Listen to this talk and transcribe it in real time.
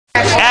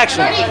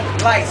action.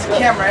 Lights,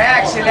 camera,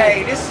 action.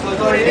 Hey, this is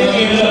what it is.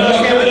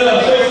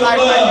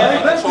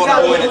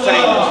 Uncontrollable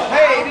entertainment.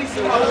 Hey, these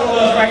are my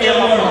folks right here.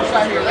 My folks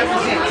right here.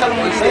 Represent. Tell them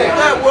what he said.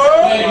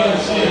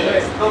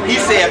 He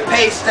said,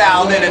 pay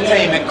style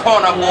entertainment,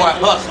 corner boy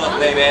hustler,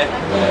 baby.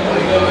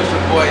 It's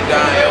your boy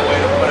Don Elway,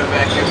 the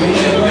quarterback here.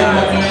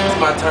 It's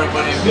my turn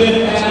for the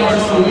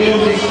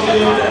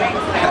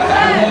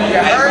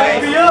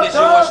It's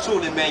yours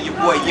truly, man. Your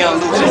boy Young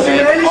Lucci,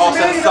 man. All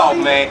set of salt,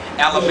 man.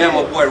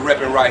 Alabama boy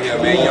repping right here,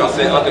 man. You know what I'm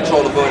saying?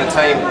 Uncontrollable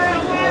entertainment.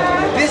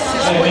 This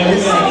is what the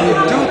city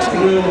will do to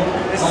you.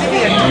 The city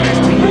will do this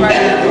to you right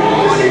now.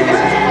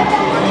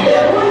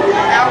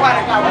 Now,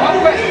 I got one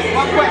question.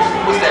 One question.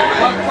 What's that,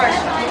 man? One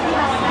question.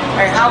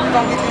 Hey, how we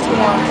gonna get this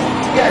one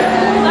together?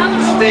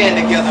 Staying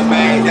together,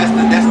 man. That's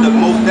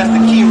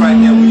the key right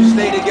there. When you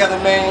stay together,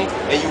 man,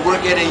 and you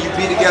work at it and you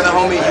be together,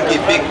 homie, you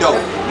get big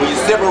dope. When you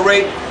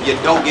separate, your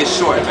dope gets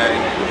short, man.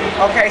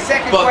 Okay,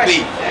 second Fuck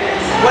question.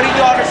 beef. What do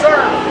y'all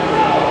deserve?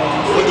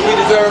 What do we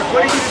deserve?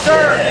 What do you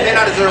deserve? Then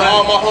I deserve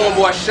all my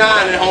homeboys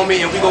shining, homie,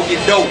 and we gon' get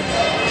dope.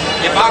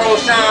 If I don't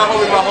shine,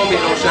 homie, my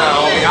homies don't shine,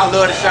 homie. I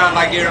love to shine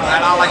like everybody,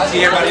 and I like to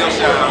see everybody else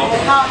shine, homie.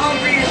 How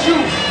hungry is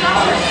you?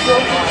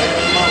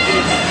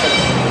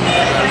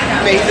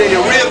 Man, he said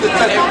your ribs are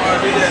touching.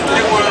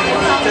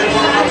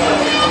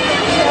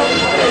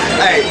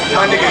 Hey,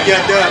 my nigga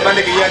Young Dub,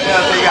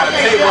 so you gotta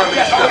pay one of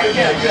this stuff. I'm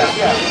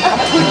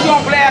gonna put you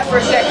on blast for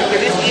a second,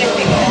 because it's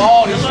empty on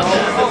all this show.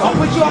 I'm gonna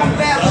put you on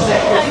blast for a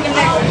second. You the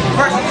next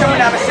person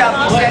coming out of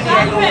South San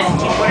Diego,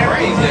 whatever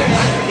it is.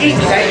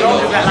 Easy, hey,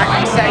 like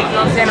I say, you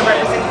know what I'm saying, to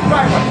represent the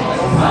project.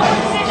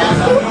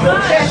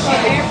 That shit,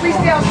 man,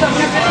 freestyle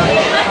something.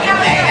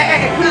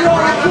 Hey, put it all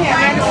I can,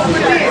 man. This is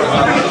what it is.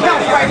 It really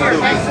counts right here,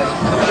 man.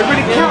 It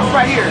really counts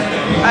right here.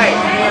 Hey,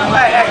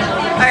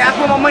 I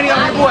put my money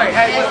on your boy.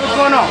 Hey, what's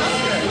going on?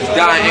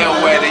 Don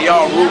Elway, they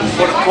all rooting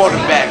for the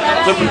quarterback.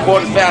 Flipping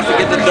quarters fast to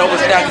get the double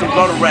stacks and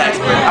blow the racks.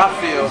 I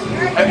feel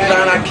every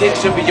line I kick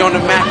should be on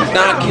the map. It's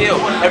Don kill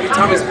every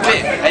time it's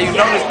spit. Hey, you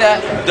notice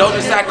that?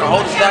 Doja sack can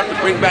hold the staff to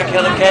bring back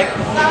hella cake.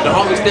 The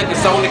homie stick is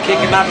on the kick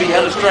and I be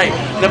hella straight.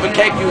 Never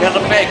cake, you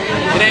hella fake.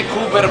 It ain't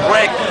cool, better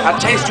break. I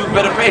chase you,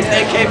 better face.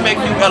 AK make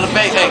you hella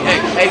fake.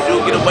 Hey,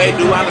 dude, get away,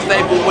 dude. How to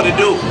stay, boo, what it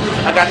do?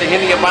 I got the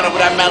Henny about it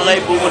with that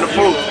Malay, boo, in the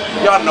fruit.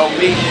 Y'all know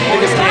me,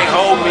 niggas can't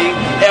hold me.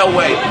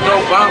 Elway,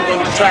 throw bombs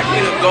on the track,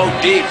 nigga go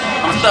deep.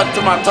 I'm stuck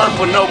to my turf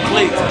with no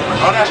cleats.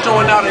 All that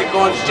showing out ain't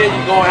going shit,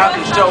 you gonna have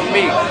to show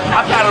me.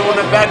 I gotta run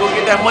the bag, go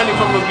get that money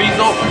from a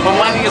Bezo. My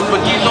money is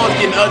Magizo,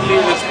 it's getting ugly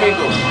in the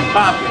Spiegel.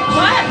 Pop it.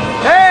 What?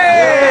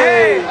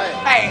 Hey!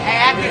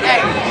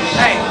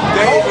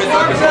 Hold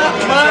arms up,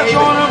 gloves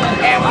on them,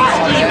 and we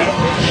scheming.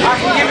 I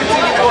can give it to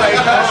you, boy, you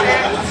know what I'm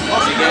saying?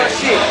 On some real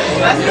shit.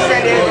 That's what I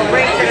said, there's a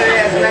ring to the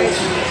ass, man.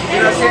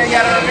 You know what I'm saying?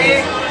 You know what I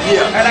mean?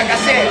 Yeah. And like I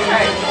said,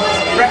 hey,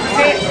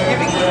 represent, give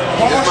me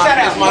one more shout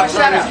out. My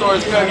turn in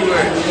stores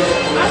February.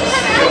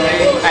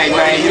 Hey,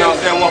 man, you know what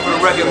I'm saying? One for the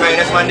record, man.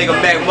 That's my nigga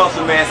Mac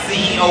Muscle, man.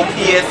 CEO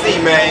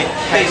PSC, man.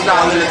 Pay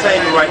style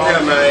entertainment right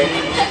there, man.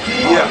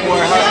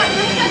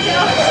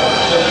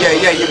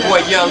 Yeah, your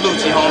boy Young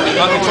Lucci, homie.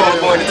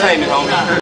 Uncontrollable entertainment, homie.